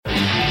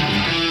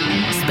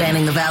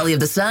spanning the Valley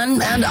of the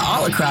Sun and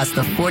all across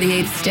the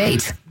 48th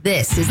state.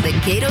 This is the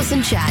Gatos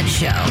and Chad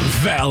Show.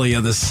 Valley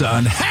of the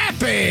Sun.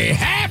 Happy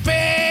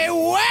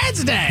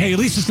Wednesday. Hey, at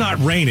least it's not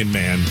raining,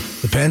 man.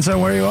 Depends on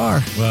where you are.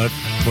 But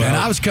when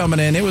I was coming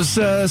in, it was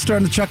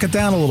starting to chuck it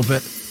down a little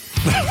bit.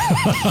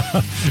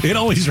 It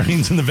always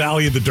rains in the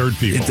Valley of the Dirt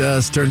People. It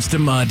does. Turns to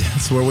mud.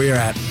 That's where we are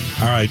at.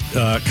 All right.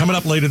 Coming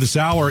up later this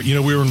hour,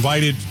 we were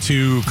invited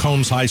to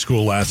Combs High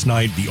School last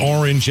night. The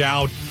Orange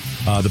out.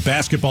 The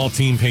basketball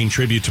team paying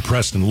tribute to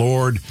Preston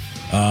Lord.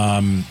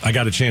 I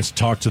got a chance to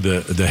talk to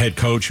the head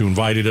coach who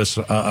invited us.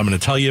 I'm going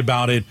to tell you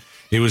about it.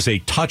 It was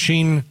a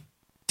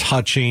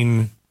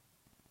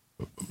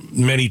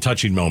many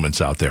touching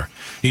moments out there.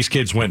 These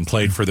kids went and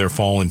played for their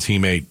fallen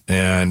teammate,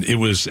 and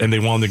they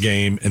won the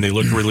game, and they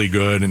looked really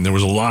good. And there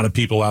was a lot of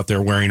people out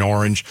there wearing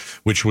orange,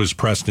 which was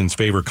Preston's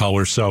favorite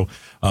color. So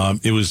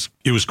it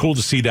was cool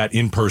to see that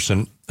in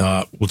person.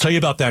 We'll tell you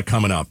about that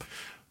coming up.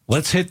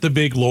 Let's hit the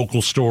big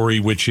local story,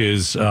 which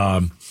is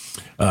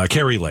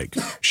Kari Lake.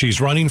 She's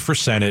running for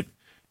Senate,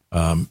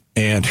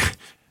 and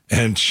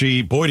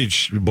she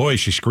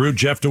screwed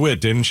Jeff DeWitt,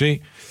 didn't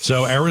she?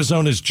 So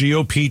Arizona's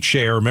GOP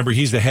chair, remember,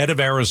 he's the head of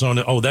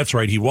Arizona. Oh, that's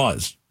right, he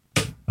was.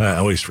 I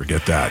always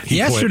forget that.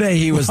 Yesterday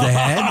he was the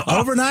head.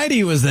 Overnight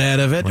he was the head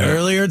of it. Right.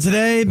 Earlier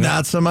today,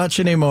 not so much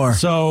anymore.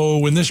 So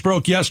when this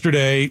broke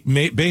yesterday,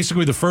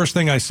 basically the first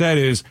thing I said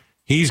is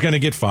he's going to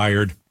get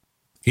fired.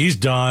 He's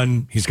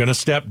done. He's going to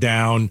step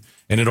down,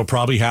 and it'll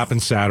probably happen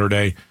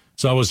Saturday.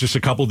 So I was just a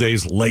couple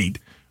days late.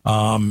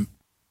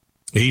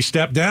 He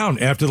stepped down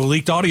after the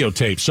leaked audio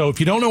tapes. So if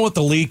you don't know what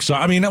the leaks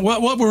are,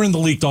 what were in the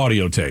leaked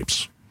audio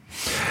tapes?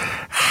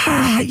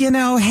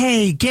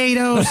 Hey,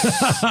 Gatos,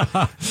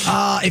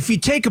 if you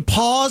take a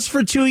pause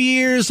for 2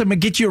 years, I'm going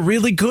to get you a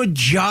really good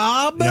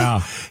job.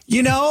 Yeah.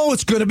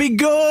 It's going to be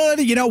good.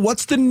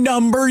 What's the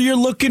number you're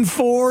looking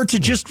for to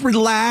just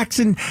relax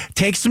and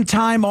take some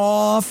time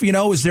off?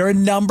 Is there a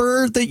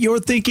number that you're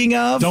thinking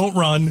of? Don't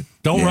run.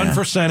 Don't run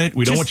for Senate.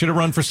 We don't want you to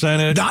run for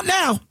Senate. Not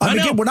now.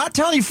 We're not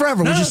telling you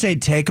forever. We're just saying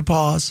take a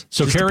pause.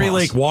 So Kari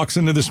Lake walks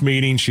into this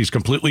meeting. She's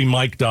completely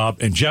mic'd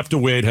up, and Jeff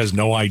DeWitt has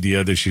no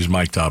idea that she's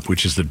mic'd up,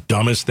 which is the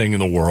dumbest thing in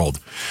the world.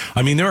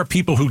 There are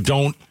people who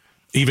don't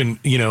even,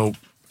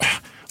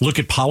 look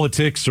at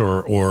politics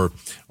or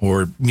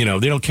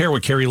they don't care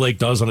what Kari Lake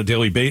does on a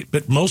daily basis.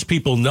 But most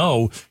people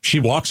know she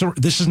walks around.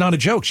 This is not a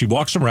joke. She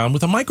walks around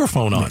with a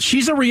microphone on.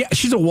 She's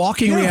a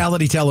walking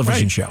reality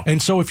television show.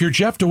 And so if you're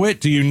Jeff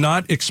DeWitt, do you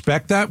not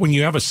expect that when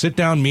you have a sit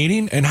down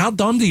meeting? And how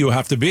dumb do you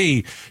have to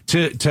be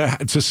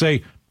to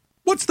say,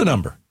 what's the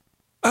number?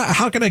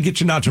 How can I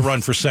get you not to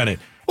run for Senate?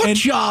 What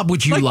job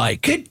would you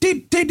like?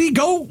 Did he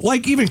go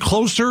even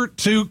closer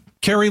to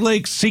Kari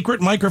Lake's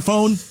secret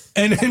microphone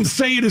and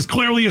say it as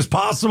clearly as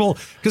possible?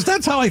 Because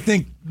that's how I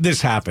think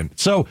this happened.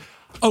 So,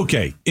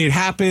 okay, it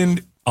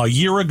happened a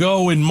year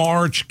ago in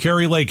March.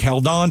 Kari Lake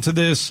held on to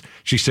this.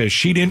 She says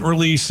she didn't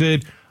release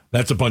it.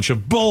 That's a bunch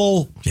of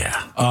bull.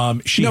 Yeah.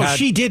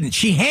 She didn't.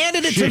 She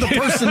handed it to the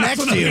person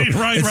next to you.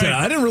 Right. Said,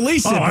 I didn't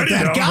release it, but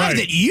that guy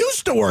that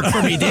used to work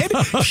for me did.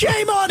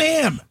 Shame on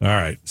him. All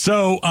right.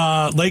 So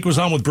Lake was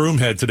on with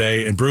Broomhead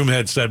today, and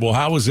Broomhead said, well,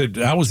 how was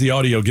the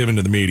audio given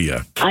to the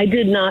media? I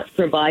did not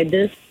provide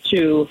this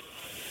to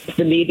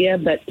the media,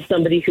 but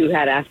somebody who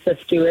had access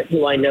to it,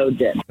 who I know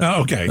did.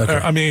 Oh, okay.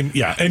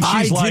 Yeah. And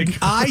she's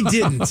I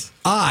didn't.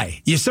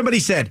 Somebody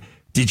said,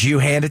 did you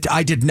hand it?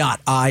 I did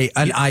not.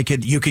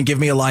 You can give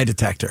me a lie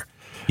detector.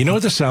 You know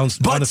what this sounds?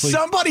 But honestly,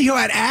 somebody who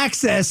had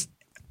access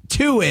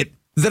to it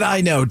that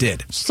I know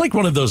did. It's like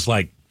one of those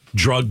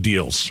drug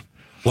deals,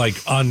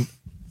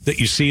 that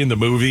you see in the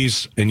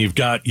movies, and you've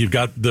got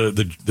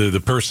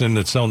the person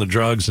that's selling the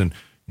drugs, and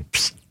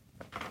psst,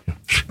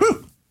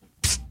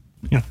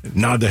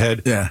 nod the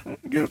head. Yeah,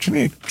 get what you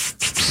need.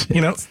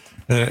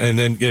 And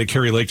then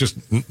Kari Lake just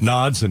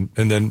nods, and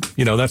then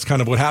that's kind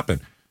of what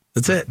happened.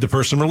 That's it. The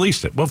person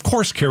released it. Well, of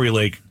course, Kari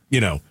Lake,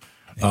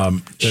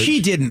 she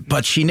didn't,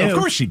 but she knew. Of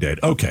course she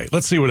did. Okay,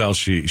 let's see what else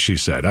she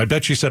said. I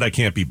bet she said I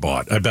can't be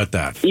bought. I bet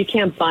that. You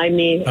can't buy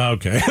me.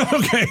 Okay,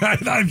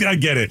 I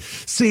get it.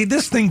 See,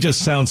 this thing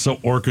just sounds so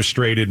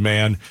orchestrated,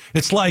 man.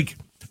 It's like,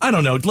 I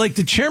don't know,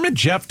 did Chairman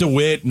Jeff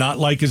DeWitt not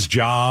like his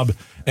job?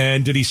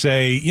 And did he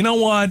say, you know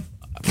what?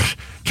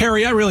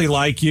 Kari, I really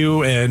like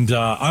you, and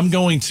I'm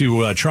going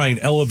to try and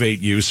elevate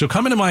you. So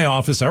come into my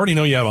office. I already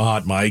know you have a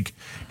hot mic.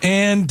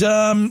 And,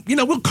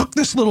 we'll cook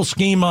this little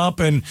scheme up,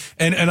 and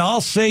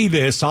I'll say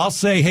this. I'll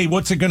say, hey,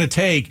 what's it going to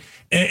take?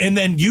 And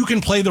then you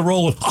can play the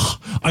role of,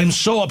 I'm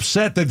so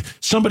upset that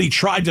somebody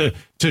tried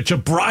to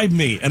bribe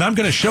me, and I'm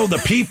going to show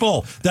the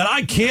people that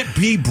I can't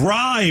be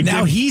bribed.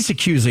 Now he's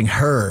accusing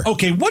her.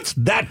 Okay, what's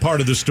that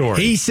part of the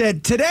story? He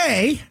said,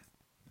 today,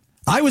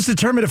 I was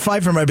determined to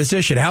fight for my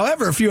position.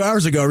 However, a few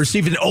hours ago, I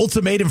received an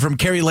ultimatum from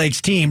Kari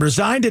Lake's team.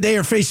 Resign today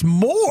or face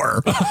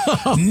more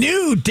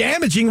new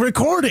damaging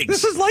recordings.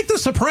 This is like The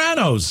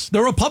Sopranos.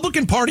 The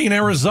Republican Party in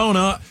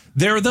Arizona,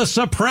 they're The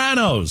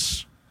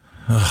Sopranos.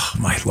 Oh,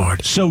 my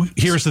Lord. So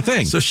here's the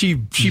thing. So you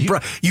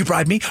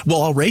bribe me?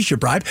 Well, I'll raise your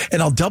bribe,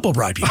 and I'll double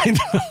bribe you. I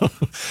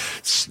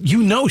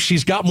know.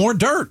 She's got more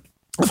dirt.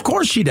 Of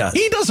course she does.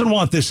 He doesn't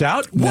want this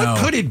out. No. What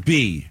could it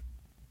be?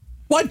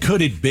 What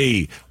could it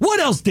be? What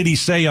else did he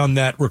say on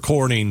that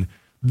recording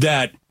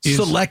that is...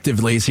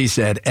 Selectively, as he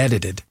said,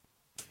 edited.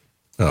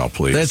 Oh,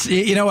 please. That's,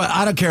 you know what?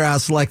 I don't care how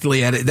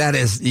selectively edited. That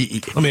is...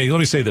 Let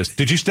me say this.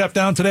 Did you step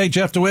down today,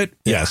 Jeff DeWitt?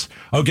 Yes.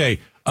 Okay.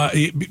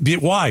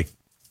 Why?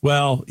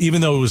 Well,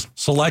 even though it was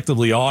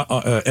selectively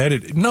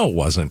edited, no, it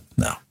wasn't.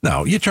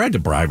 No, you tried to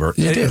bribe her.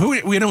 You did.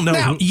 We don't know.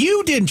 Now,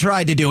 you didn't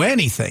try to do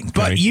anything,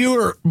 but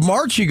your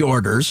marching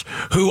orders,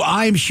 who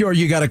I'm sure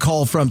you got a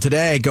call from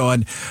today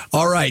going,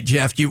 all right,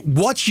 Jeff,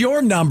 what's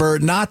your number,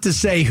 not to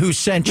say who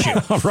sent you.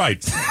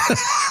 Right.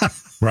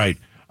 Right.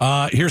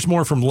 Here's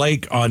more from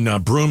Lake on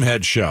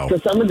Broomhead Show. For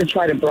someone to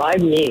try to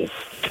bribe me,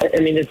 I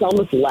mean, it's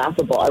almost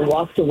laughable. I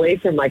walked away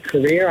from my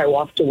career. I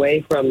walked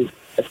away from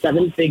a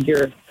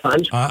 7-figure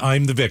contract.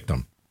 I'm the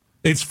victim.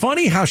 It's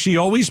funny how she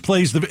always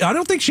plays I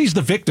don't think she's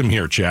the victim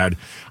here, Chad.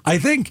 I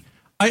think,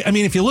 I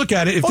mean, if you look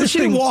at it, if she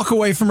didn't walk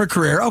away from her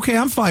career, okay,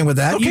 I'm fine with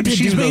that. Okay, you but did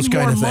she's do those made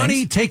more kind of money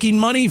things. taking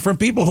money from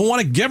people who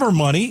want to give her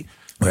money.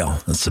 Well,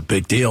 that's a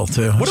big deal,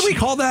 too. What do we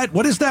call that?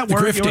 What is that The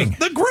word? grifting.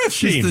 The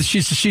grifting.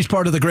 She's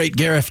part of the great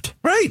grift.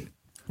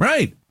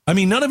 Right. I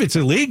mean, none of it's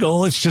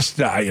illegal. It's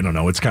just, I don't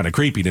know. It's kind of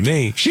creepy to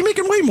me. She's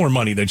making way more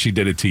money than she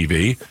did at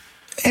TV.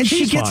 And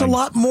she gets a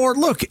lot more.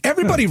 Look,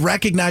 everybody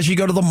recognizes you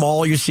go to the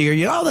mall, you see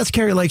her, oh, that's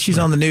Kari Lake. She's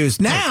on the news.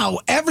 Now,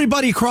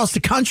 everybody across the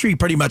country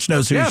pretty much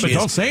knows who she is. Yeah, but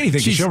don't say anything.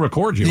 She'll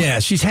record you. Yeah,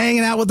 she's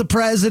hanging out with the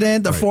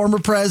president, the former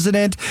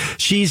president.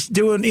 She's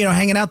doing,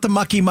 hanging out the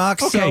mucky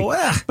mucks. Okay. So,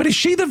 but is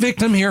she the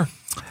victim here?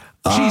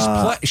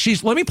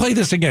 She's. Let me play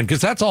this again, because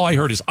that's all I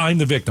heard is I'm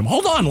the victim.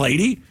 Hold on,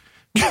 lady.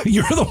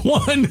 You're the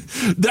one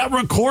that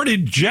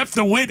recorded Jeff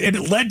DeWitt, and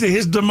it led to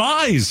his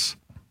demise.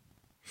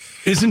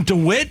 Isn't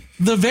DeWitt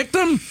the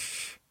victim?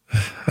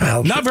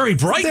 Well, not very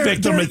bright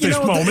victim at this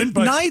moment.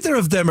 But neither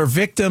of them are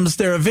victims.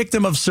 They're a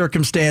victim of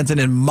circumstance. And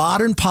in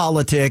modern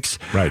politics,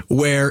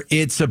 where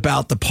it's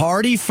about the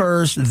party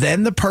first,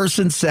 then the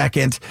person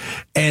second,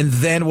 and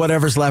then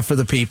whatever's left for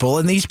the people.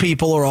 And these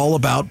people are all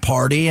about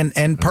party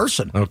and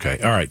person. Okay.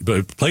 All right.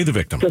 But play the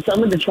victim. For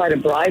someone to try to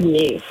bribe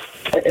me,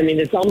 I mean,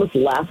 it's almost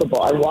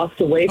laughable. I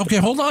walked away. Okay,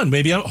 hold on.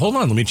 Hold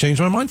on. Let me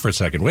change my mind for a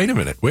second. Wait a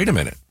minute. Wait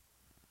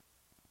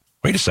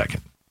a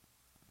second.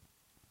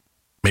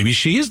 Maybe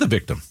she is the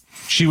victim.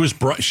 She was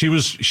bribed. She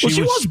was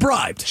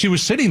bribed. She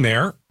was sitting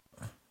there,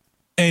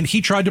 and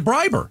he tried to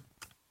bribe her.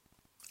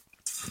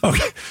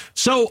 Okay,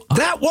 so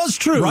that was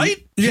true,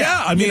 right?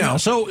 Yeah, I mean,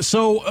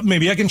 so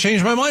maybe I can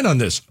change my mind on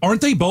this.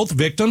 Aren't they both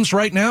victims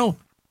right now?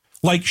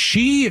 Like,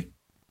 she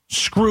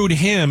screwed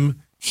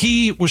him,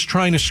 he was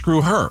trying to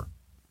screw her.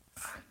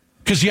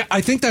 Because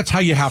I think that's how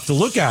you have to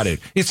look at it.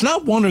 It's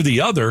not one or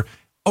the other.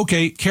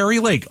 Okay, Kari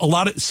Lake,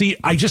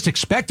 I just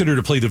expected her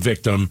to play the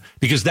victim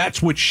because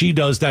that's what she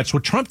does. That's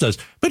what Trump does.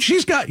 But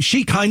she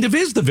kind of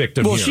is the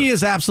victim. Well, here. she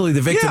is absolutely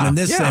the victim in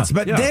this sense.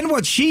 But then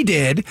what she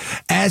did,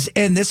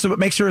 and this is what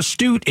makes her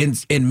astute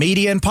in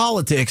media and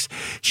politics,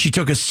 she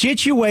took a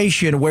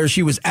situation where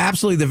she was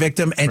absolutely the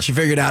victim and she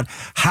figured out,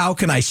 how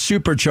can I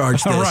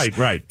supercharge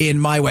this in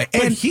my way?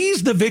 And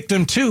he's the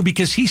victim too,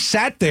 because he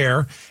sat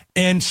there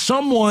and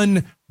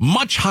someone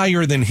much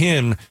higher than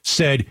him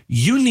said,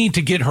 you need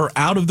to get her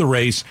out of the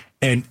race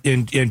and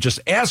just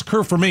ask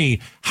her for me,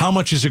 how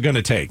much is it going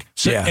to take?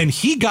 So, and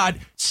he got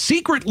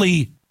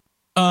secretly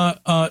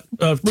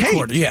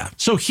recorded. Yeah.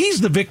 So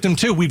he's the victim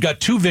too. We've got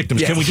two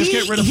victims. Can we just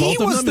get rid of both of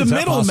them? He was the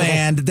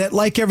middleman that,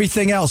 like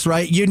everything else,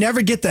 right? You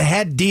never get the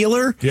head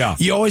dealer. Yeah.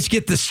 You always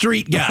get the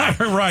street guy.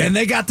 Right. And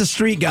they got the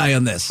street guy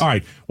on this. All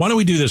right. Why don't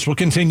we do this? We'll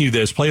continue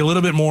this. Play a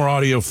little bit more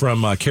audio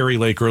from Kari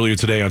Lake earlier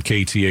today on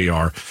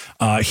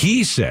KTAR.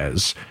 He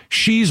says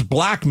she's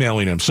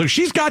blackmailing him. So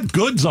she's got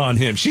goods on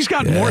him. She's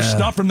got more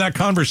stuff from that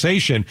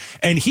conversation.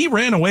 And he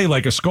ran away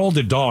like a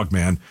scolded dog,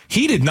 man.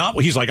 He did not.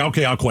 He's like,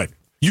 okay, I'll quit.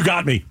 You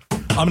got me.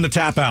 I'm going to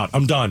tap out.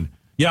 I'm done.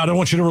 Yeah, I don't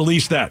want you to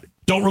release that.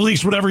 Don't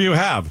release whatever you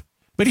have.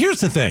 But here's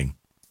the thing.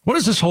 What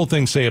does this whole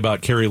thing say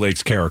about Kari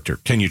Lake's character?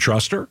 Can you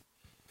trust her?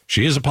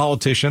 She is a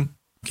politician.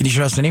 Can you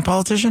trust any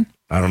politician?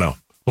 I don't know.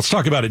 Let's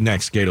talk about it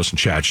next. Gatos and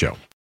Chad Show.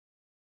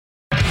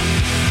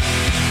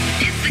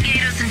 It's the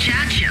Gatos and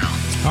Chad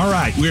Show. All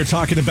right. We're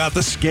talking about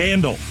the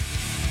scandal.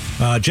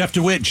 Jeff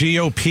DeWitt,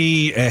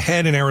 GOP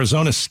head in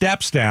Arizona,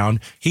 steps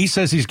down. He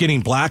says he's getting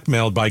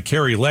blackmailed by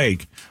Kari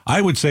Lake.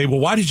 I would say, well,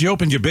 why did you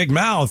open your big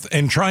mouth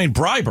and try and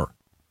bribe her?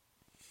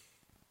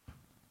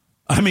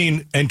 I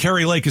mean, and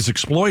Kari Lake has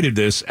exploited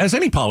this, as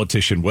any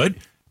politician would.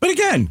 But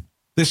again,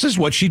 this is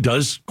what she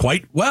does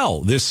quite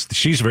well.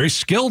 She's very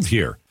skilled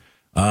here.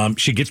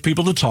 She gets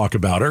people to talk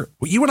about her.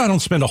 You and I don't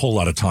spend a whole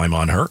lot of time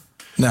on her.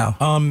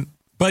 No.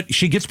 But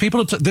she gets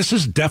people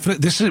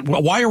to,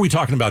 why are we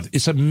talking about it?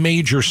 It's a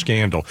major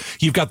scandal.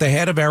 You've got the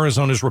head of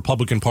Arizona's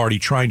Republican Party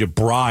trying to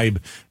bribe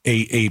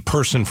a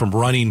person from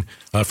running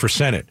for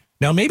Senate.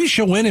 Now, maybe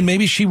she'll win and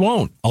maybe she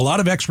won't. A lot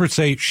of experts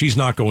say she's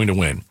not going to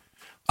win.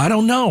 I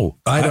don't know.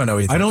 I don't know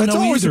either. I don't know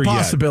always either a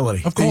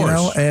possibility. Yet. Of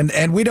course.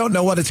 And we don't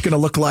know what it's going to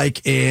look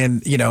like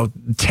in,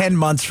 10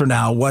 months from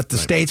now, what the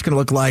state's going to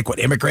look like, what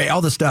immigrant,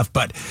 all this stuff.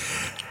 But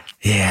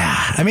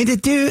Yeah. I mean,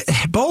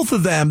 both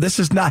of them, this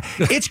is not,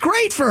 it's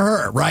great for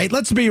her, right?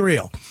 Let's be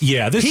real.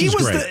 Yeah, this is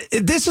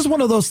great. This is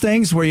one of those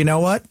things where, you know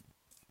what?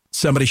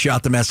 Somebody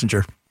shot the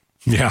messenger.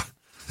 Yeah.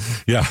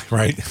 Yeah,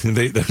 right.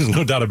 There's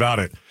no doubt about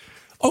it.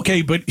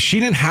 Okay, but she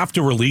didn't have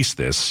to release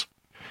this.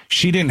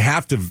 She didn't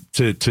have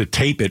to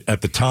tape it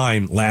at the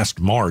time last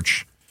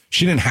March.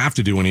 She didn't have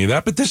to do any of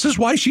that, but this is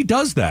why she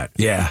does that.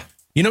 Yeah.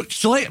 You know,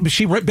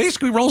 she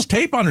basically rolls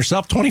tape on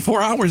herself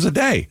 24 hours a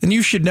day. And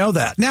you should know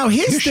that. Now,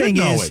 his thing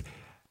is,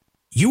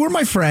 you were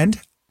my friend.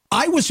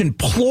 I was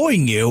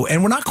employing you,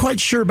 and we're not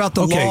quite sure about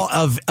the law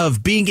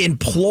of being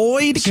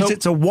employed because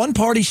it's a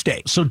one-party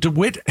state. So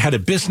DeWitt had a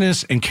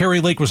business, and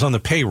Kari Lake was on the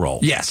payroll.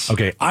 Yes.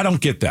 Okay, I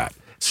don't get that.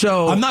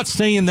 So I'm not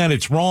saying that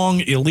it's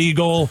wrong,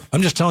 illegal.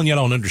 I'm just telling you I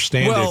don't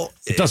understand it.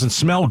 It doesn't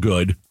smell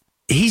good.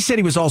 He said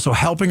he was also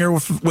helping her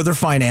with her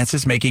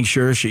finances, making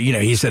sure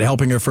he said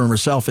helping her from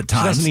herself at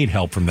times. She doesn't need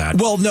help from that.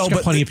 Well, no,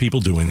 but plenty of people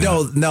doing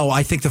that. No,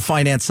 I think the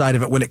finance side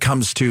of it, when it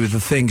comes to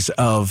the things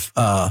of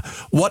as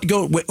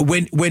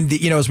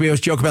we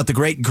always joke about the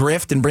great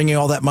grift and bringing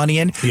all that money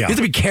in, you have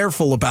to be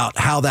careful about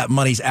how that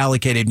money's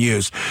allocated and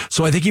used.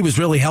 So I think he was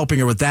really helping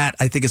her with that.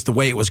 I think it's the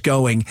way it was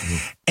going.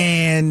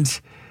 And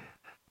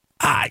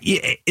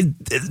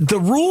the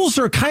rules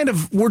are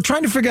we're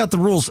trying to figure out the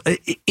rules.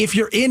 If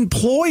you're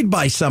employed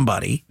by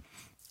somebody,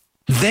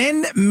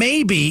 then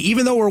maybe,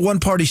 even though we're a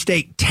one-party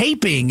state,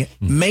 taping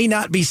may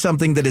not be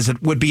something that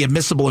would be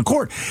admissible in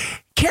court.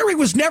 Kari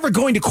was never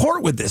going to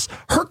court with this.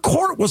 Her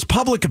court was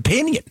public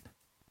opinion.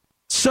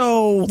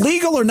 So,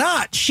 legal or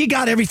not, she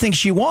got everything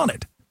she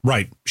wanted.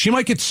 Right. She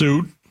might get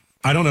sued.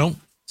 I don't know.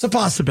 It's a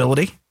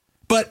possibility.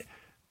 But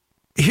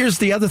here's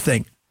the other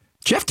thing.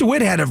 Jeff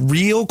DeWitt had a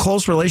real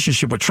close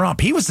relationship with Trump.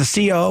 He was the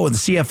COO and the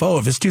CFO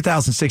of his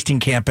 2016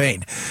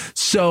 campaign.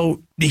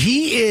 So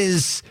he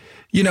is,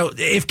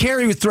 if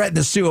Kari would threaten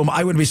to sue him,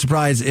 I wouldn't be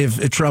surprised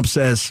if Trump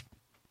says,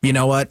 you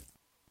know what,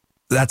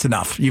 that's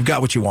enough. You've got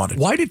what you wanted.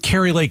 Why did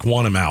Kari Lake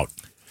want him out?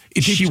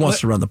 She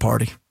wants to run the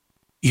party.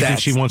 You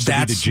think she wants to be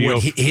the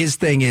GOP? His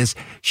thing is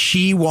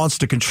she wants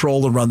to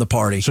control and run the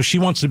party. So she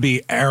wants to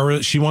be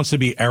Arizona's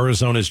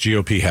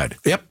GOP head.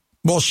 Yep.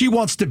 Well, she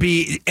wants to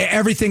be,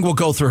 everything will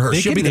go through her.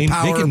 She'll be the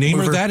power They can name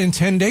mover. her that in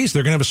 10 days.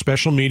 They're going to have a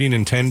special meeting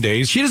in 10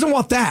 days. She doesn't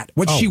want that.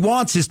 What she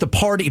wants is the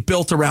party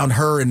built around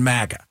her and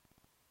MAGA.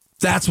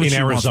 That's what she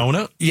wants. In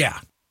Arizona? Yeah.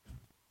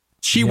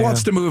 She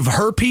wants to move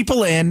her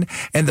people in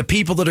and the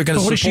people that are going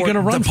to support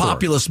the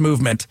populist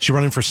movement. She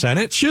running for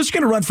Senate? She's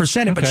going to run for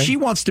Senate, but she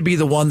wants to be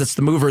the one that's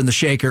the mover and the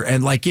shaker.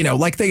 And like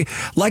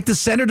the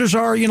senators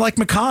are, like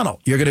McConnell.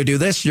 You're going to do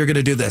this. You're going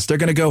to do this. They're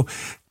going to go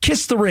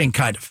kiss the ring,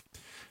 kind of.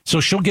 So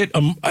she'll get,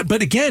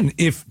 but again,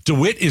 if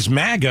DeWitt is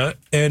MAGA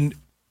and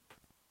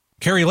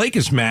Kari Lake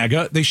is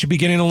MAGA, they should be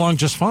getting along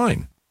just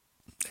fine.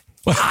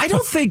 I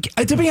don't think,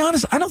 to be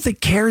honest, I don't think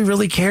Kari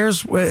really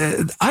cares.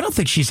 I don't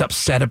think she's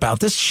upset about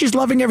this. She's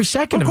loving every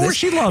second of this. Of course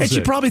she loves it. And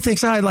she probably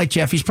thinks, I like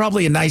Jeff. He's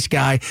probably a nice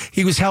guy.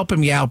 He was helping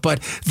me out,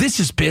 but this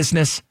is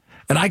business.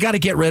 And I got to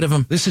get rid of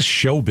him. This is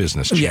show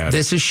business, Chad. Yeah,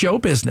 this is show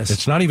business.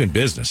 It's not even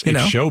business.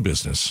 It's show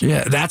business.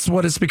 Yeah, that's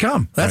what it's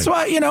become. That's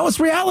why, it's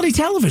reality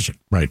television.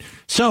 Right.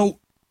 So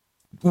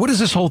what does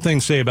this whole thing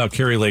say about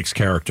Kari Lake's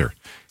character?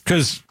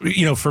 Because,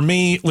 for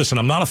me, listen,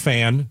 I'm not a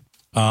fan.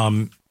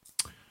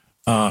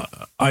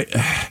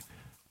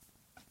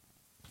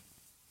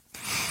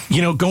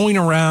 Going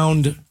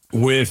around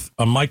with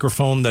a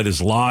microphone that is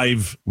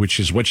live, which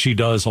is what she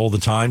does all the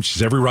time.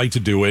 She's every right to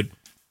do it.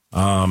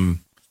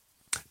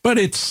 But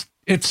it's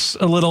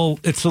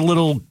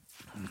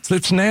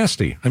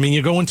nasty. I mean,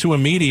 you go into a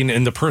meeting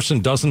and the person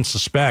doesn't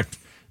suspect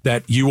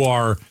that you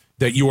are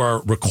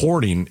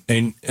recording,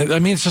 and I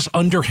mean, it's just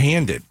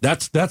underhanded.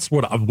 That's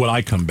what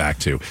I come back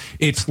to.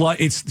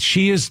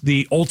 She is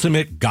the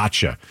ultimate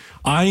gotcha.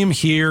 I am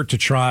here to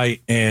try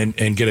and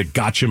get a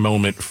gotcha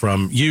moment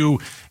from you,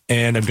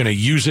 and I'm going to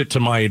use it to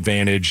my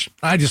advantage.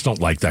 I just don't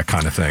like that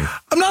kind of thing.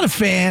 I'm not a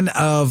fan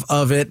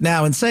of it.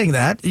 Now, in saying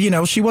that,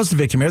 she was the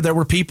victim here. There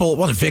were people,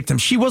 well, the victim.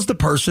 She was the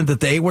person that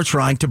they were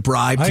trying to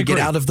bribe to get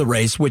out of the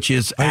race, which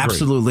is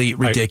absolutely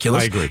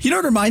ridiculous. I agree. You know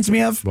what it reminds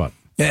me of? What?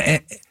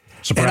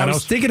 Sopranos? And I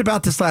was thinking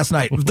about this last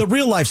night. The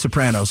real life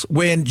Sopranos.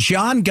 When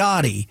John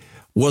Gotti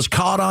was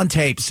caught on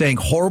tape saying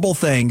horrible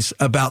things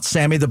about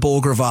Sammy the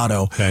Bull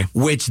Gravato,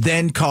 which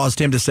then caused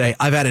him to say,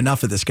 I've had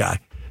enough of this guy,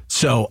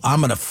 so I'm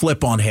going to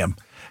flip on him.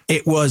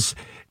 It was,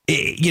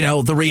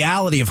 the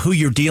reality of who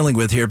you're dealing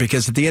with here,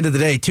 because at the end of the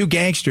day, two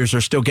gangsters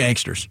are still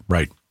gangsters.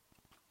 Right.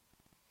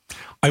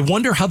 I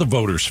wonder how the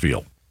voters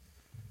feel.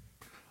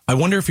 I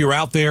wonder if you're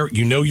out there,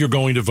 you're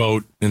going to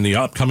vote in the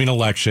upcoming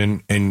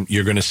election, and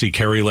you're going to see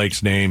Kari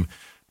Lake's name,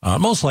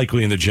 most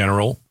likely in the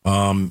general.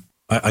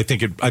 I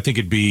think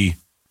it'd be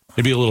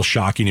a little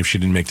shocking if she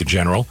didn't make the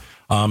general.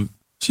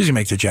 She's gonna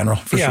make the general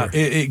for sure.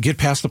 Get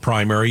past the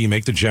primary, you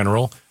make the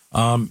general.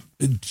 Are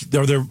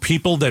there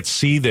people that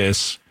see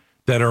this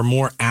that are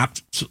more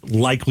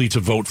likely to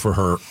vote for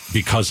her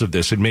because of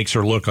this? It makes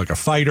her look like a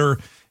fighter.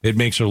 it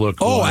makes her look.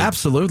 Oh,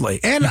 absolutely.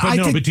 And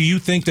but do you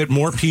think that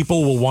more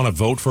people will want to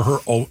vote for her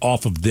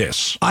off of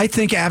this? I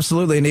think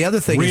absolutely. And the other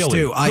thing is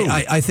too,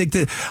 I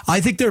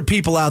think there are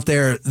people out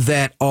there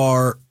that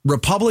are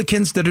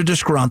Republicans that are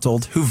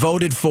disgruntled who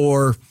voted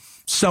for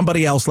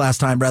somebody else last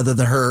time rather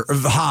than her,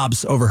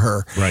 Hobbs over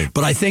her. Right.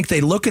 But I think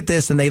they look at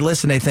this and they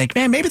listen, they think,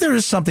 man, maybe there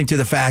is something to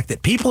the fact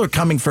that people are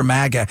coming for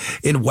MAGA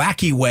in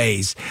wacky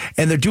ways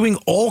and they're doing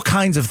all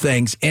kinds of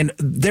things. And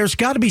there's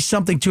got to be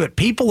something to it.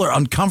 People are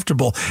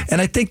uncomfortable. And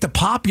I think the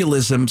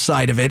populism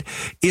side of it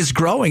is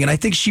growing. And I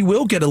think she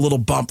will get a little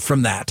bump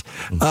from that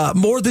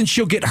more than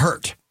she'll get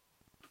hurt.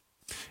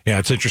 Yeah,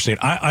 it's interesting.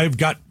 I've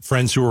got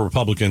friends who are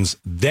Republicans.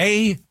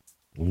 They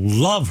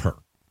love her.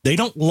 They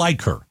don't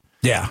like her.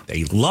 Yeah.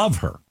 They love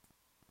her.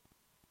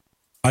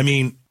 I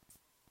mean,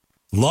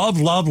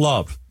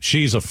 love.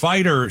 She's a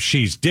fighter.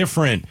 She's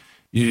different.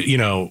 You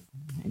know,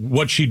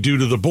 what she'd do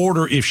to the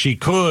border if she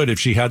could, if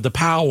she had the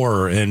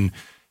power. And,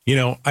 you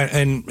know,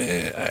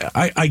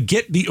 I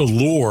get the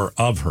allure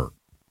of her.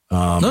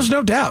 There's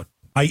no doubt.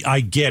 I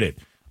get it.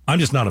 I'm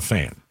just not a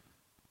fan.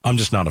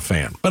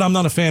 But I'm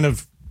not a fan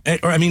of,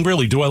 I mean,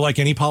 really, do I like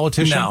any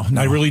politician? No.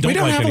 I really don't. We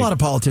don't have a lot of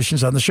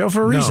politicians on the show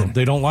for a reason. No,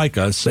 they don't like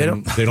us. They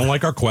don't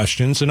like our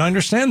questions, and I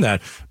understand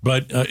that.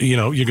 But, you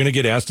know, you're going to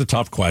get asked a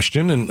tough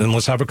question, and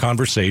let's have a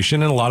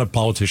conversation, and a lot of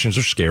politicians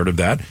are scared of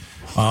that.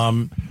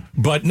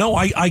 But, no,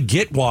 I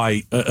get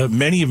why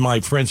many of my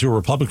friends who are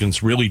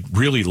Republicans really,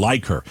 really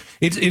like her.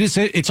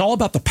 It's all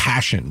about the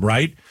passion,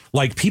 right?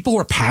 Like, people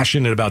are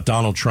passionate about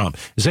Donald Trump.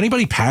 Is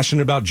anybody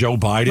passionate about Joe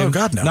Biden? Oh,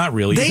 God, no. Not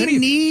really.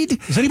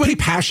 Is anybody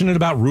passionate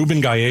about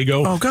Ruben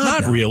Gallego? Oh,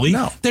 God, Not really.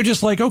 No. They're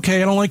just like,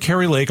 okay, I don't like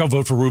Kari Lake. I'll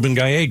vote for Ruben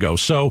Gallego.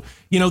 So,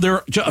 you know, there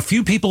are a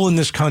few people in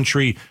this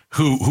country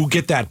who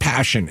get that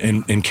passion.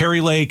 And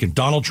Kari Lake and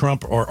Donald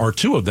Trump are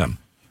two of them.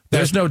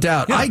 There's no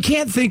doubt. Yeah. I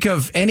can't think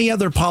of any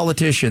other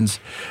politicians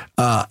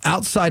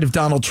outside of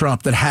Donald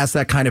Trump that has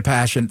that kind of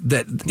passion,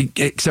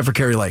 except for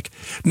Kari Lake.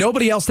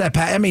 Nobody else that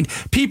I mean,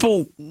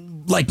 people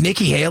like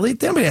Nikki Haley,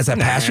 nobody has that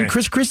passion.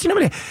 Chris Christie,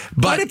 nobody.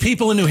 But why did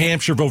people in New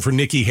Hampshire vote for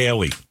Nikki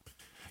Haley?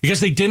 Because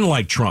they didn't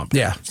like Trump.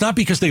 Yeah. It's not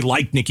because they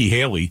liked Nikki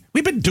Haley.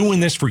 We've been doing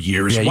this for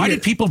years. Yeah, Why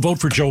did people vote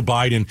for Joe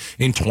Biden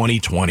in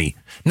 2020?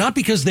 Not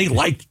because they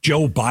liked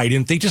Joe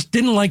Biden. They just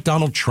didn't like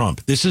Donald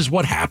Trump. This is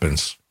what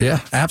happens. Yeah,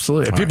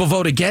 absolutely. People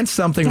vote against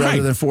something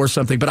rather than for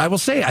something. But I will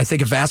say, I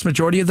think a vast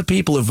majority of the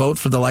people who vote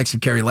for the likes of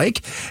Kari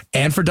Lake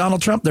and for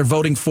Donald Trump, they're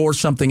voting for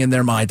something in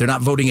their mind. They're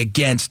not voting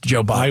against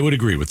Joe Biden. I would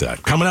agree with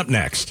that. Coming up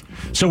next.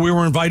 So we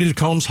were invited to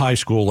Combs High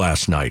School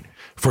last night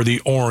for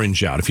the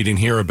Orange Out, if you didn't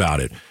hear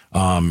about it.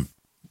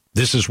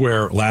 This is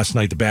where last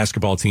night the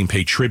basketball team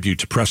paid tribute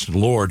to Preston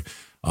Lord,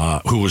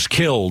 who was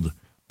killed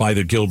by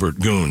the Gilbert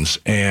Goons.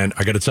 And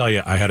I got to tell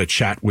you, I had a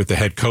chat with the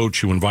head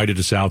coach who invited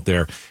us out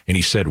there, and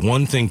he said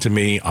one thing to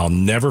me. I'll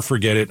never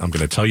forget it. I'm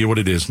going to tell you what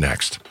it is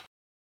next.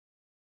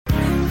 The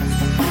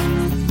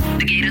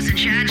Gatos and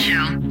Chad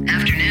Show,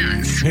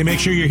 afternoons. Hey, make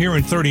sure you're here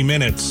in 30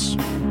 minutes.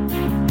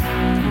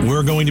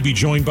 We're going to be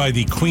joined by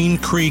the Queen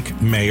Creek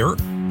mayor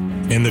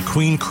and the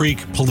Queen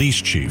Creek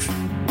police chief.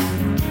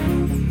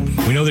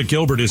 We know that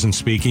Gilbert isn't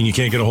speaking. You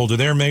can't get a hold of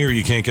their mayor.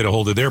 You can't get a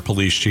hold of their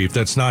police chief.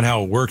 That's not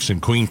how it works in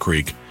Queen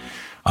Creek.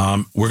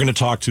 We're going to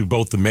talk to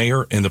both the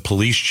mayor and the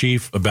police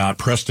chief about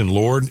Preston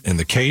Lord and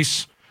the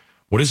case.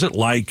 What is it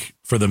like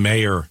for the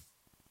mayor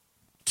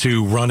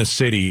to run a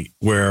city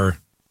where,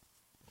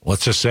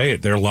 let's just say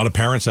it, there are a lot of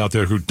parents out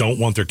there who don't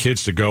want their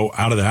kids to go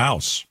out of the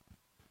house?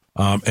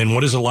 And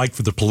what is it like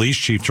for the police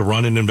chief to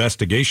run an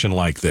investigation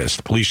like this?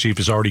 The police chief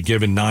has already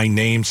given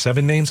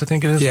 7 names, I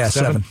think it is? Yeah,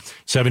 seven.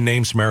 7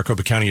 names,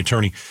 Maricopa County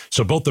Attorney.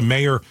 So both the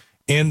mayor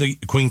and the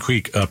Queen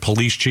Creek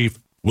police chief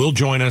will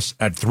join us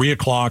at 3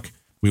 o'clock.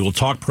 We will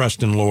talk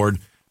Preston Lord,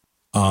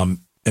 and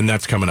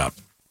that's coming up.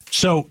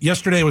 So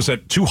yesterday I was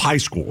at 2 high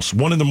schools,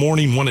 one in the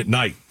morning, one at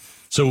night.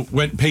 So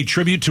went and paid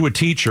tribute to a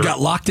teacher.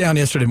 Got locked down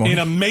yesterday morning. In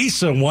a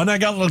Mesa one, I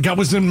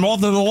was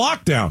involved in the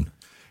lockdown.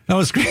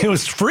 It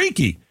was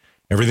freaky.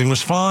 Everything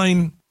was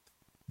fine.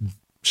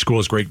 School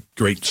has great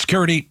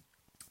security.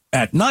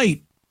 At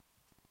night,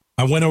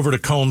 I went over to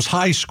Combs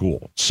High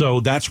School.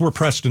 So that's where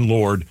Preston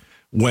Lord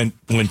went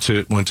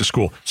to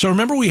school. So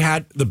remember we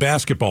had the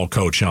basketball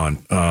coach on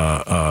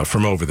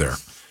from over there.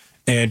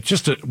 And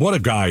what a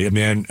guy,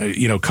 man.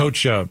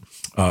 Coach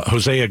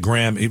Hosea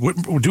Graham.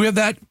 Do we have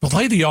that?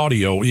 Play the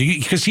audio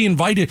because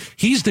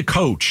he's the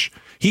coach.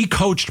 He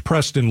coached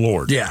Preston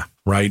Lord. Yeah.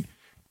 Right?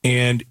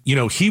 And,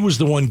 he was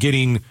the one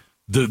getting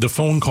the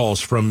phone calls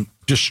from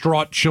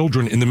distraught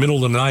children in the middle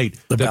of the night.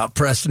 About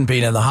Preston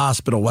being in the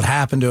hospital, what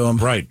happened to him.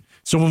 Right.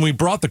 So when we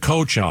brought the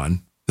coach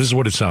on, this is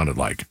what it sounded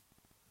like.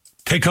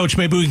 Hey, Coach,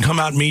 maybe we can come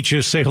out and meet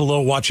you, say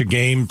hello, watch a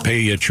game,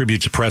 pay a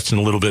tribute to Preston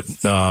a little bit.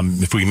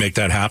 If we can make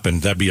that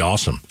happen, that'd be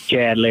awesome.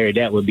 Chad, Larry,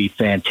 that would be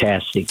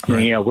fantastic.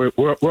 Right.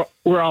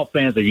 We're all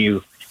fans of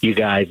you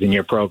guys and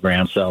your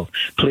program. So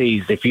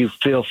please, if you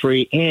feel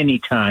free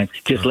anytime,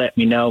 just let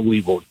me know.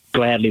 We will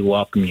gladly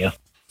welcome you.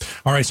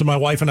 All right, so my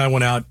wife and I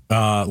went out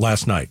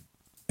last night,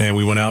 and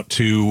we went out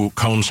to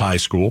Combs High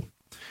School,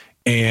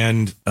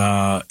 And,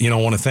 I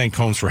want to thank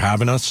Combs for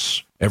having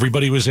us.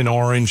 Everybody was in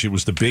orange. It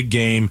was the big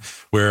game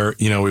where,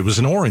 it was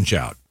an orange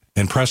out.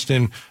 And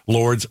Preston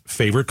Lord's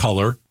favorite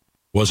color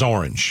was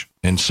orange.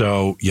 And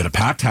so you had a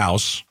packed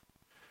house.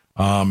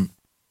 I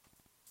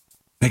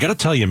got to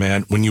tell you,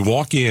 man, when you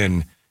walk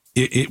in,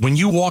 when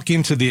you walk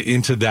into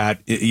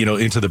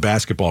the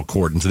basketball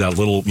court, into that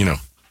little,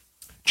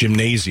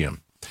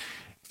 gymnasium,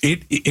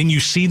 and you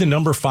see the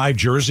number 5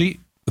 jersey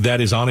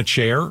that is on a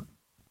chair,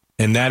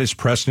 and that is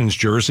Preston's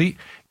jersey,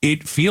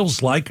 it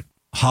feels like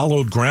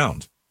hollowed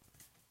ground.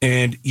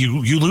 And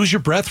you lose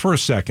your breath for a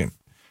second,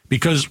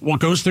 because what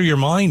goes through your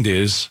mind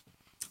is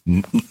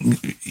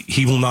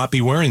he will not be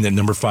wearing that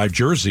number 5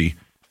 jersey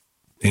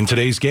in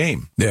today's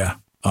game. Yeah.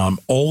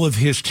 All of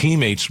his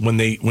teammates, when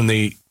they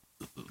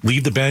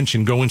leave the bench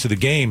and go into the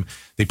game,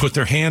 they put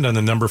their hand on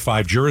the number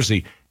 5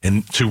 jersey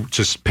and to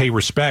pay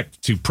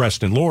respect to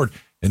Preston Lord,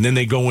 and then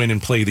they go in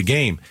and play the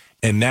game.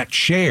 And that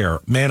chair,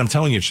 man, I'm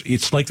telling you,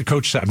 it's like the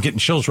coach said. I'm getting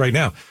chills right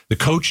now. The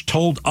coach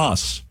told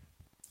us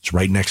it's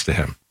right next to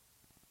him.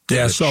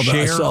 Yeah, I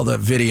saw the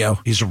video.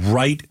 He's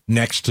right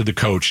next to the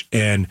coach,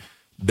 and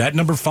that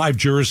number 5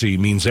 jersey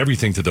means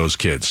everything to those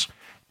kids.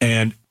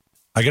 And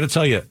I got to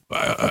tell you,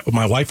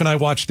 my wife and I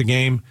watched the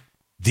game.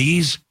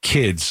 These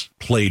kids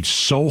played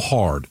so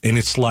hard, and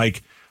it's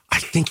like I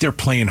think they're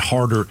playing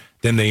harder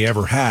than they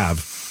ever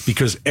have,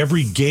 because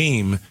every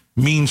game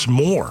means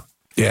more.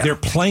 Yeah. They're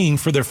playing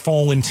for their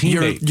fallen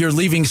teammate. You're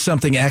leaving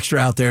something extra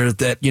out there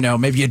that,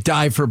 maybe you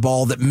dive for a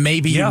ball that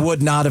maybe you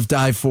would not have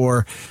dived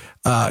for,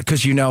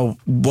 because you know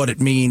what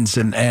it means,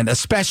 and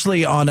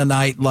especially on a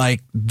night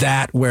like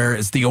that where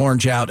it's the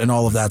orange out and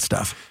all of that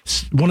stuff.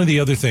 One of the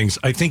other things,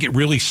 I think it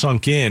really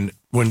sunk in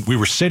when we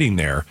were sitting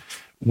there.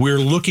 We're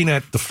looking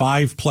at the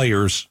 5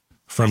 players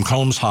from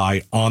Combs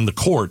High on the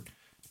court,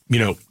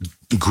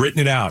 gritting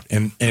it out,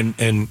 and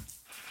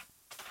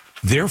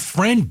their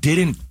friend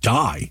didn't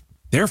die.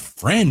 Their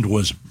friend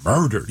was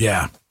murdered.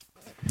 Yeah.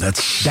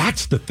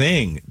 That's the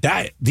thing.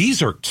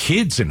 These are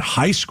kids in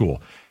high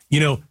school.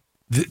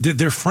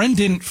 Their friend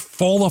didn't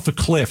fall off a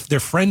cliff.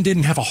 Their friend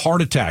didn't have a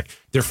heart attack.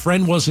 Their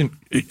friend wasn't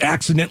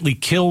accidentally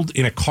killed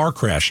in a car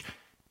crash.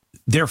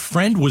 Their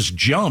friend was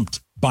jumped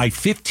by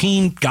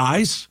 15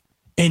 guys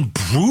and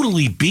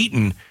brutally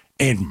beaten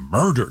and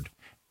murdered.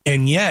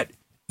 And yet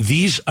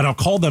these, and I'll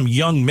call them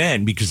young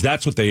men because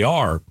that's what they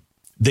are,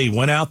 they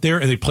went out there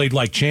and they played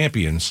like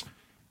champions.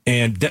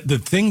 And the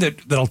thing that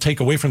I'll take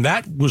away from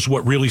that was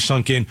what really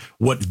sunk in,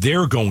 what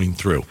they're going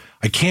through.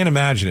 I can't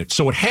imagine it.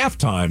 So at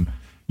halftime,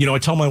 I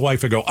tell my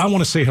wife, I go, I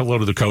want to say hello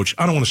to the coach.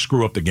 I don't want to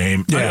screw up the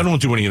game. Yeah. I don't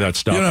want to do any of that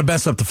stuff. You don't want to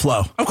mess up the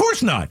flow. Of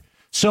course not.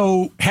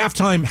 So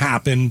halftime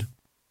happened.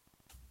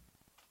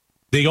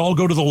 They all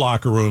go to the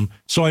locker room.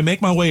 So I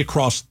make my way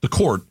across the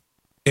court,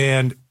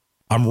 and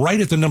I'm right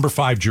at the number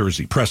 5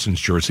 jersey, Preston's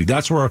jersey.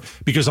 That's where,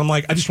 because I'm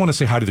like, I just want to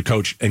say hi to the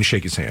coach and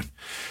shake his hand.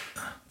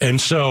 And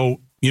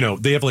so,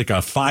 they have like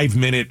a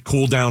 5-minute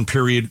cool down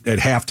period at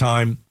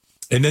halftime.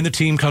 And then the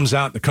team comes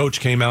out, the coach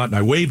came out, and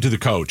I waved to the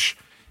coach.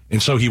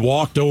 And so he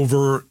walked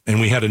over,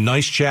 and we had a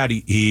nice chat.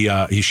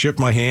 He shook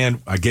my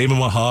hand. I gave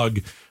him a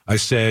hug. I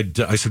said,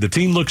 the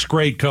team looks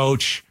great,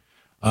 coach.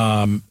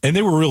 And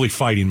they were really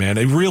fighting, man.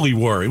 They really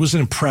were. It was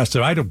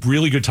impressive. I had a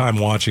really good time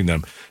watching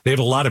them. They have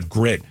a lot of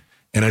grit.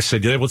 And I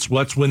said, yeah,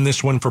 let's win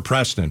this one for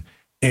Preston.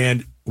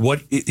 And what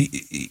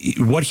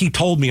he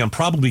told me, I'm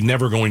probably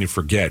never going to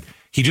forget.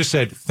 He just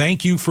said,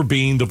 thank you for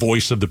being the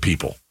voice of the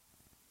people.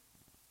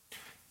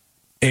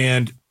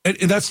 And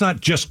that's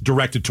not just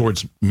directed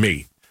towards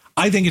me.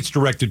 I think it's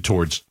directed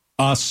towards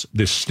us,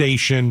 this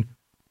station,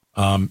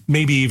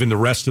 maybe even the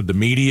rest of the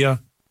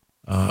media.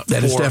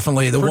 That is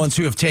definitely the ones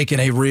who have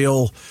taken a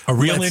real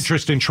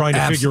interest in trying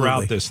to figure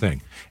out this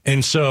thing.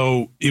 And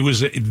so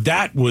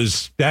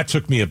that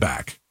took me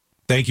aback.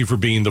 Thank you for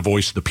being the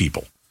voice of the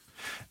people.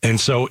 And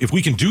so if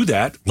we can do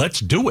that, let's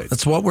do it.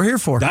 That's what we're here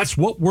for. That's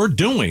what we're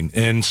doing.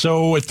 And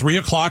so at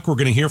 3:00, we're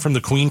going to hear from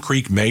the Queen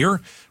Creek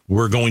mayor.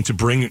 We're going to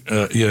bring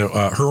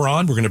her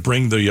on. We're going to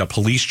bring the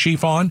police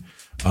chief on.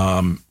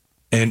 And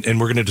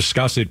we're going to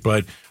discuss it.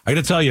 But I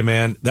got to tell you,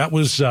 man, that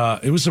was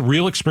it was a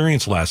real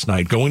experience last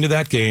night going to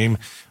that game.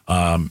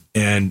 And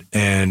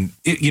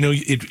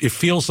it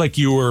feels like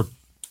you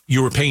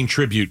were paying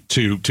tribute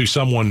to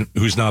someone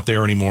who's not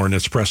there anymore, and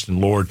it's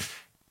Preston Lord.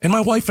 And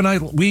my wife and I,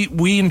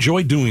 we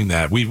enjoyed doing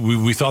that.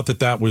 We thought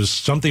that was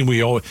something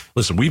we always,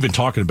 listen, we've been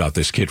talking about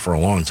this kid for a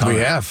long time.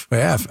 We have.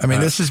 I mean,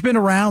 this has been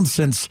around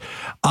since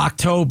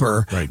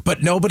October, right,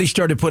 but nobody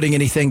started putting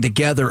anything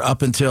together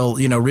up until,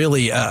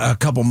 really a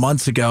couple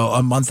months ago,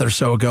 a month or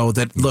so ago,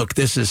 that, look,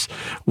 this is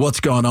what's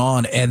going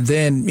on. And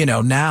then,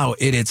 now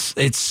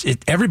it's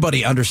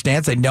everybody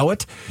understands. They know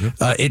it.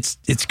 Yeah.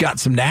 It's got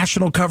some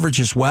national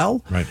coverage as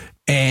well. Right.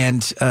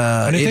 And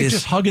I think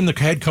just hugging the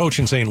head coach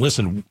and saying,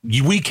 listen,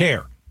 we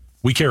care.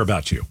 We care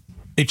about you.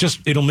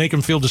 It'll make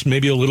him feel just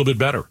maybe a little bit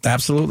better.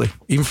 Absolutely.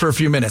 Even for a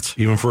few minutes.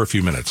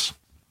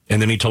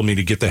 And then he told me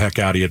to get the heck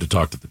out of here to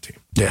talk to the team.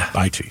 Yeah.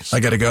 I tease.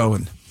 I got to go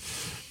and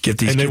get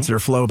these kids their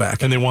flow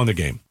back. And they won the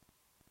game.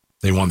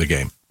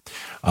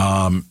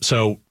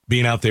 So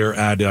being out there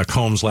at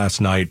Combs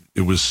last night.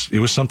 It was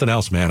something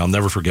else, man. I'll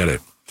never forget it.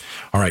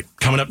 All right,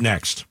 coming up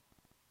next.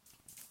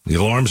 The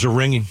alarms are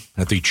ringing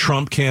at the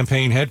Trump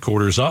campaign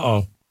headquarters.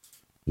 Uh-oh.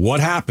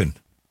 What happened?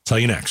 Tell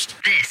you next.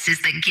 This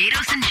is the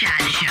Gatos and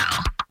Chad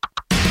Show.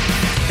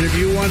 And if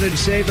you want to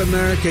save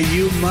America,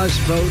 you must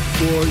vote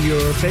for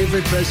your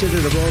favorite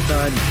president of all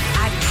time.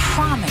 I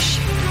promise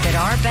you that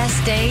our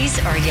best days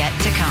are yet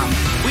to come.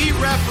 We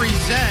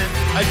represent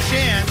a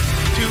chance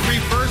to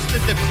reverse the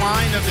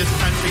decline of this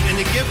country and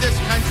to give this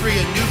country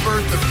a new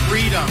birth of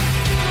freedom.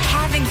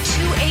 Having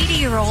two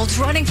 80-year-olds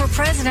running for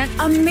president,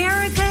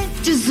 America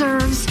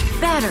deserves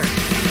better.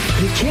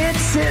 You can't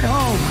sit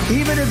home.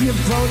 Even if you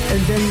vote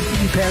and then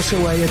you pass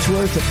away, it's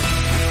worth it.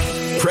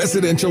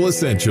 Presidential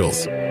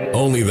Essentials.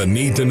 Only the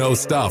need-to-know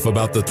stuff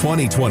about the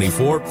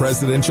 2024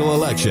 presidential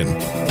election.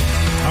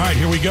 All right,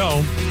 here we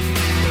go.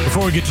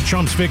 Before we get to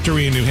Trump's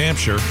victory in New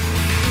Hampshire.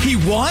 He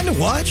won?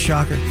 What?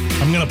 Shocker.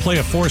 I'm going to play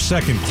a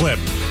 4-second clip,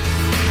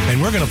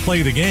 and we're going to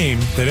play the game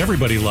that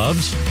everybody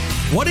loves.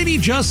 What did he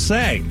just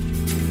say?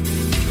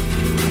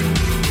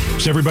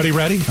 Is everybody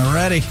ready? I'm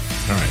ready.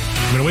 All right.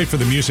 I'm going to wait for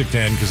the music to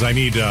end because I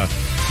need, you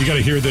got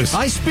to hear this.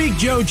 I speak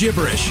Joe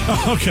gibberish.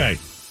 Okay.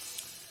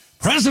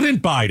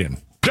 President Biden.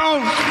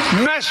 Don't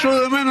mess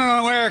with the men in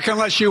America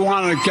unless you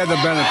want to get the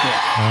benefit.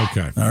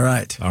 Okay. All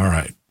right. All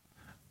right.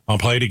 I'll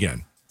play it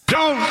again.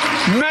 Don't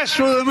mess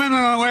with the men in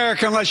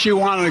America unless you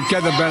want to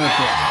get the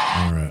benefit.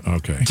 All right.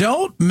 Okay.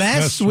 Don't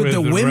mess with the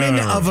women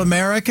of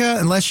America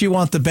unless you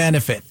want the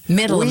benefit.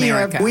 Middle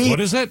America. What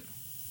is it?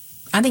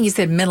 I think he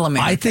said middle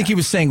America. I think he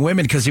was saying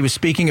women because he was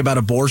speaking about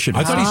abortion.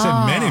 I thought he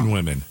said men and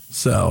women.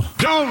 So.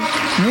 Don't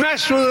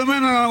mess with the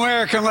men in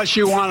America unless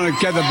you want to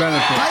get the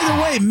benefit. By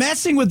the way,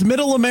 messing with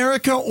middle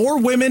America or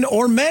women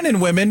or men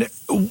and women,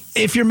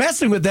 if you're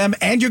messing with them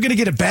and you're going to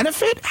get a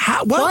benefit,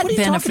 what are you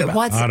benefit? talking about?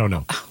 What's I don't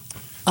know.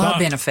 a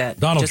benefit?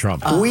 Donald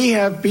Trump. We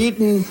have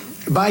beaten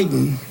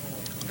Biden.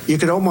 You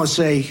could almost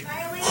say,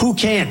 who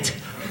can't?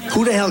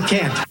 Who the hell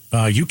can't?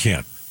 You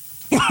can't.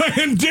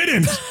 And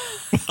didn't.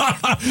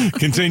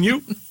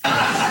 Continue.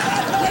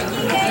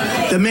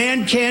 The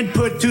man can't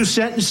put two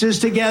sentences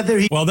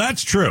together. Well,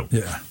 that's true.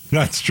 Yeah.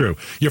 That's true.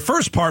 Your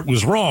first part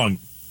was wrong,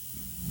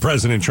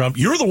 President Trump.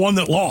 You're the one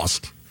that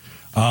lost.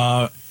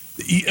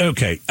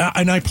 Okay.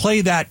 And I play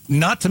that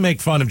not to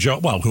make fun of Joe.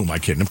 Well, who am I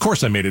kidding? Of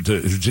course I made it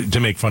to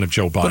make fun of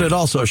Joe Biden. But it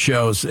also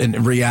shows in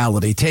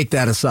reality, take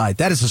that aside.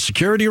 That is a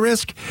security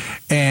risk.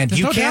 And There's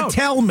you no can't doubt.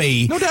 tell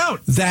me No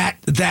doubt.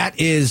 that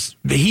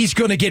he's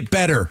going to get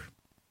better.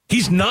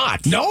 He's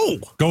not. No.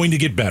 Going to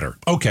get better.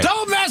 Okay.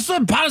 Don't mess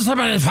with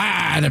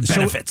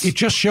benefits. So it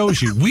just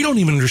shows you we don't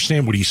even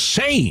understand what he's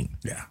saying.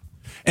 Yeah.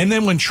 And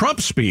then when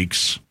Trump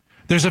speaks,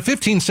 there's a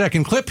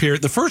 15-second clip here.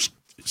 The first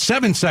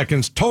 7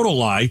 seconds, total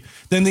lie.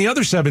 Then the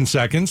other 7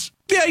 seconds,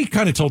 yeah, he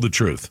kind of told the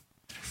truth.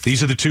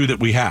 These are the two that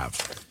we have.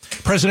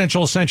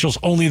 Presidential Essentials,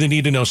 only the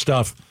need-to-know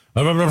stuff.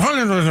 That's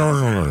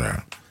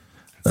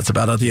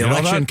about the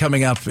election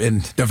coming up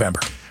in November.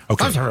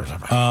 Okay.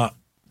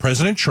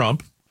 President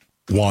Trump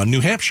won New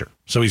Hampshire.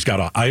 So he's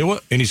got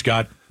Iowa and he's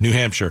got New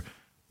Hampshire.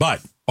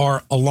 But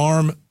are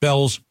alarm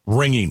bells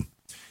ringing?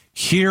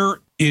 Here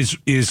is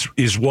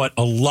what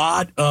a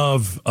lot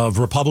of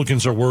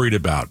Republicans are worried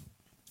about.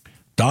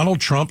 Donald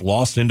Trump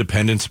lost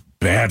independents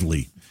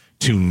badly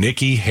to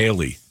Nikki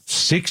Haley,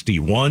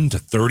 61 to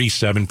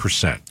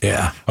 37%.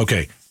 Yeah.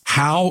 Okay.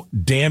 How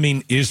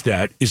damning is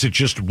that? Is it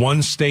just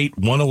one state,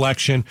 one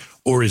election,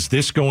 or is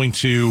this going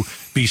to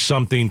be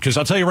something? Because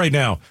I'll tell you right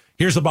now,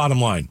 here's the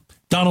bottom line.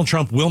 Donald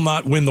Trump will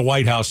not win the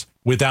White House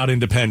without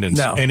independents.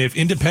 No. And if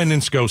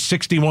independents go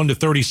 61 to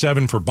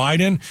 37 for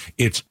Biden,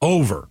 it's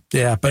over.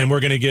 Yeah. And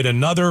we're going to get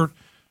another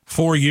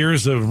 4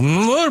 years of...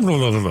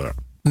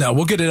 No,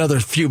 we'll get another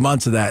few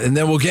months of that, and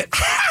then we'll get...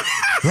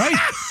 Right?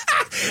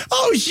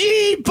 Oh,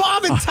 gee,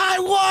 bomb in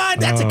Taiwan.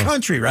 That's a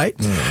country, right?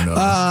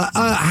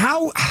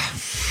 No.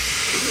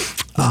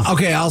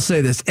 Okay, I'll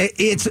say this.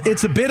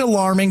 It's a bit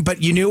alarming,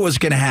 but you knew it was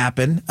going to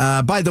happen.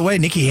 By the way,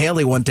 Nikki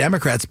Haley won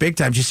Democrats big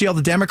time. Did you see all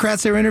the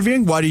Democrats they were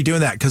interviewing? Why are you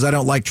doing that? Because I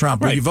don't like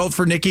Trump. Right. Will you vote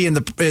for Nikki in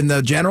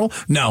the general?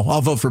 No,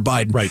 I'll vote for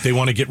Biden. Right. They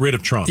want to get rid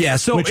of Trump. Yeah.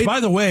 So Which,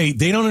 by the way,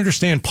 they don't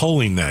understand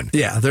polling then.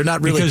 Yeah, they're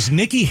not really. Because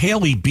Nikki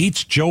Haley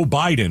beats Joe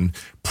Biden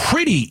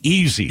pretty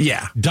easy.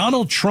 Yeah.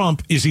 Donald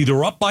Trump is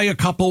either up by a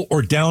couple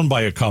or down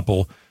by a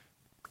couple.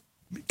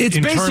 It's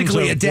in basically terms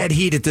a of dead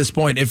heat at this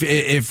point,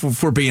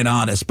 if we're being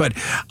honest. But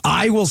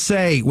I will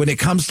say, when it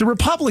comes to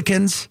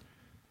Republicans,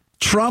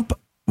 Trump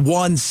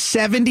won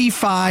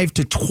 75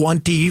 to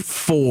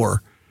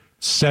 24.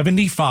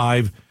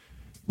 75.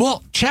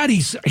 Well, Chad,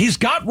 he's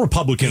got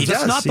Republicans.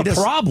 That's not the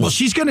problem. Well,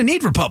 she's going to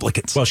need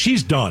Republicans. Well,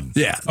 she's done.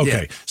 Yeah.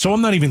 Okay. Yeah. So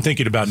I'm not even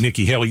thinking about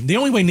Nikki Haley. The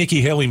only way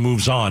Nikki Haley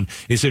moves on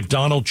is if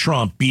Donald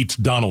Trump beats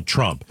Donald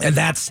Trump. And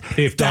that's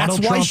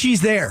Donald why Trump,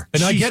 she's there.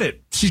 And I get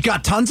it. She's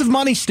got tons of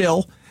money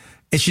still,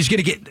 and she's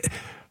going to get...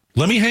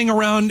 Let me hang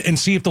around and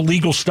see if the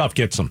legal stuff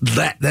gets them.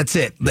 That's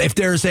it. If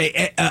there's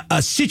a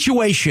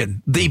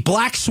situation, the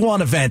black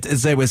swan event,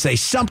 as they would say,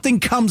 something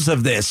comes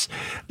of this,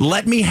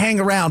 let me hang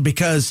around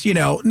because,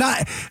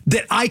 not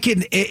that I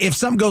can, if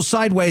something goes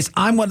sideways,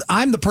 I'm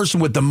the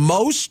person with the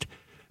most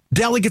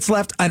delegates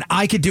left, and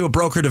I could do a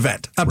brokered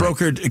event,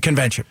 brokered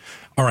convention.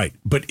 All right.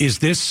 But is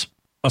this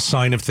a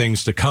sign of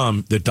things to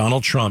come that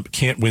Donald Trump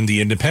can't win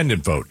the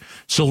independent vote?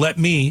 So let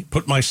me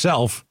put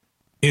myself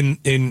in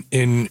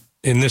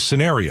this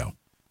scenario.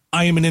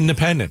 I am an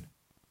independent.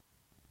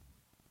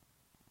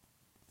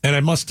 And I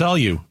must tell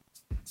you,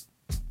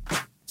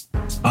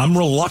 I'm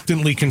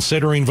reluctantly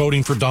considering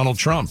voting for Donald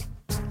Trump.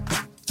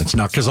 It's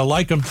not because I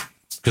like him,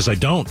 because I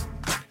don't.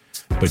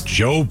 But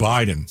Joe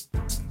Biden,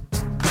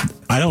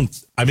 I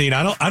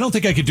don't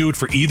think I could do it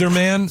for either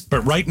man.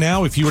 But right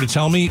now, if you were to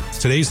tell me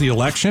today's the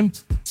election,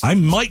 I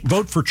might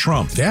vote for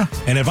Trump. Yeah.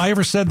 And have I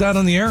ever said that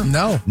on the air?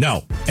 No.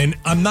 And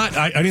I'm not.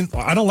 I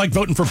don't like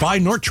voting for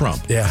Biden or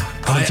Trump. Yeah.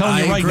 I'm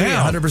telling you right agree,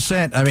 now.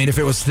 100%. I mean, if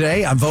it was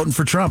today, I'm voting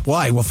for Trump.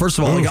 Why? Well, first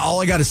of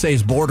all I got to say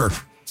is border.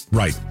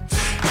 Right.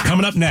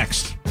 Coming up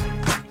next,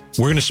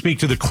 we're going to speak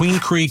to the Queen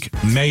Creek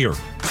mayor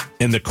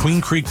and the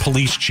Queen Creek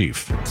police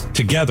chief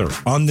together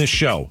on this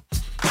show.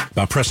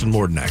 Preston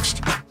Lord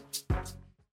next.